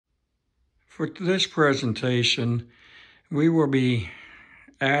For this presentation, we will be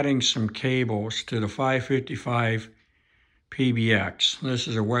adding some cables to the 555 PBX. This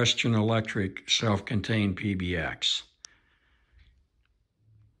is a Western Electric self-contained PBX.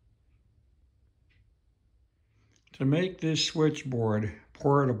 To make this switchboard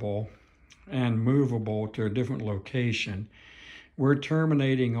portable and movable to a different location, we're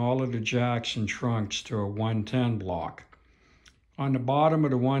terminating all of the jacks and trunks to a 110 block. On the bottom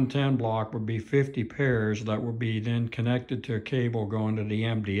of the 110 block would be 50 pairs that will be then connected to a cable going to the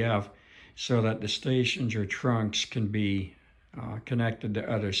MDF so that the stations or trunks can be connected to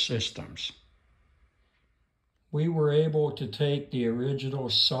other systems. We were able to take the original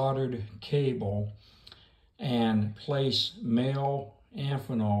soldered cable and place male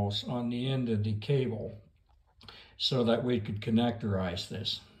amphenols on the end of the cable so that we could connectorize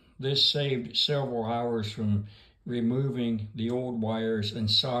this. This saved several hours from removing the old wires and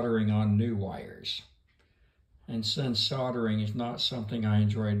soldering on new wires. And since soldering is not something I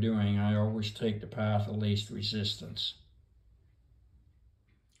enjoy doing, I always take the path of least resistance.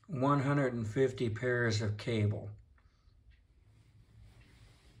 150 pairs of cable.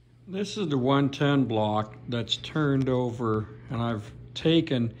 This is the 110 block that's turned over, and I've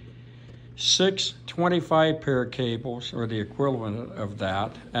taken 6 25 pair cables, or the equivalent of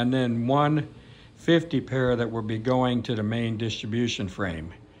that, and then one 50 pair that will be going to the main distribution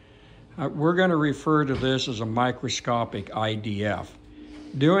frame. We're going to refer to this as a microscopic IDF.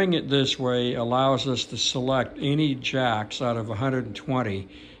 Doing it this way allows us to select any jacks out of 120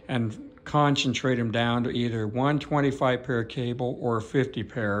 and concentrate them down to either one 25 pair cable or 50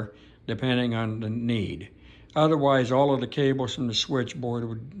 pair, depending on the need. Otherwise, all of the cables from the switchboard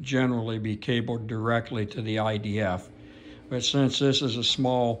would generally be cabled directly to the IDF. But since this is a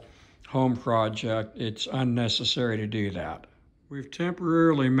small home project, it's unnecessary to do that. We've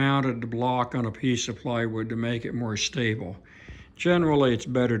temporarily mounted the block on a piece of plywood to make it more stable. Generally, it's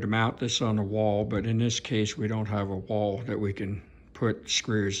better to mount this on a wall, but in this case, we don't have a wall that we can put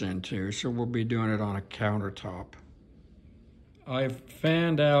screws into, so we'll be doing it on a countertop. I've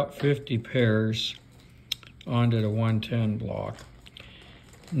fanned out 50 pairs onto the 110 block.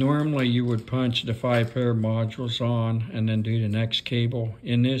 Normally, you would punch the 5 pair modules on and then do the next cable.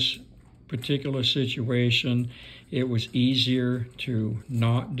 In this particular situation, it was easier to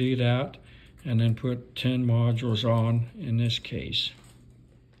not do that and then put 10 modules on in this case.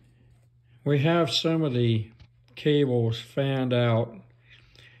 We have some of the cables fanned out.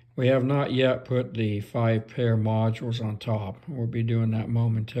 We have not yet put the 5 pair modules on top. We'll be doing that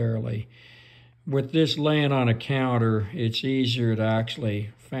momentarily. With this laying on a counter, it's easier to actually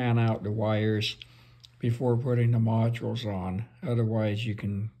fan out the wires before putting the modules on. Otherwise, you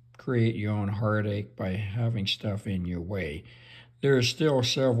can create your own heartache by having stuff in your way. There are still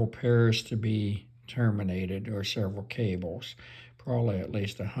several pairs to be terminated, or several cables, probably at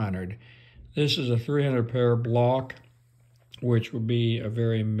least 100. This is a 300 pair block, which will be a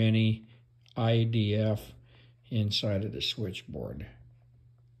very mini IDF inside of the switchboard.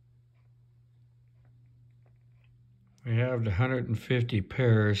 We have the 150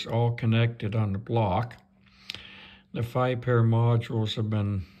 pairs all connected on the block. The 5 pair modules have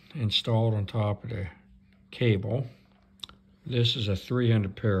been installed on top of the cable. This is a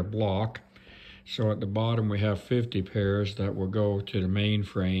 300 pair block. So at the bottom we have 50 pairs that will go to the main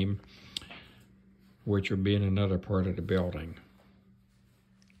frame, which will be in another part of the building.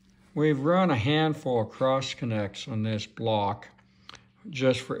 We've run a handful of cross connects on this block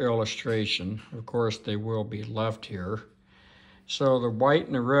just for illustration. Of course, they will be left here. So the white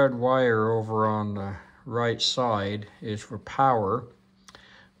and the red wire over on the right side is for power.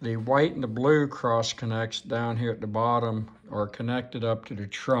 The white and the blue cross connects down here at the bottom are connected up to the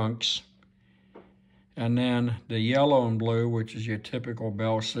trunks. And then the yellow and blue, which is your typical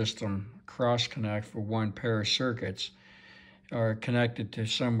Bell system cross connect for 1 pair of circuits, are connected to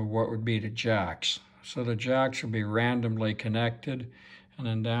some of what would be the jacks. So the jacks will be randomly connected, and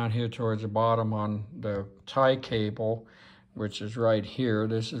then down here towards the bottom on the tie cable, which is right here,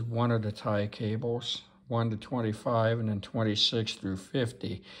 this is one of the tie cables, 1 to 25 and then 26 through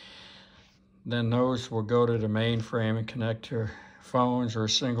 50. Then those will go to the main frame and connect to phones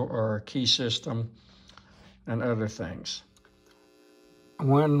or a key system and other things.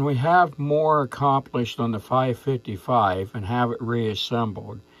 When we have more accomplished on the 555 and have it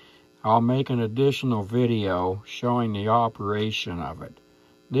reassembled, I'll make an additional video showing the operation of it.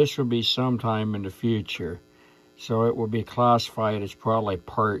 This will be sometime in the future, so it will be classified as probably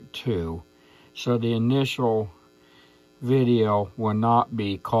part 2. So the initial video will not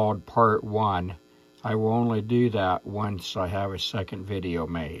be called part 1. I will only do that once I have a second video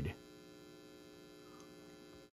made.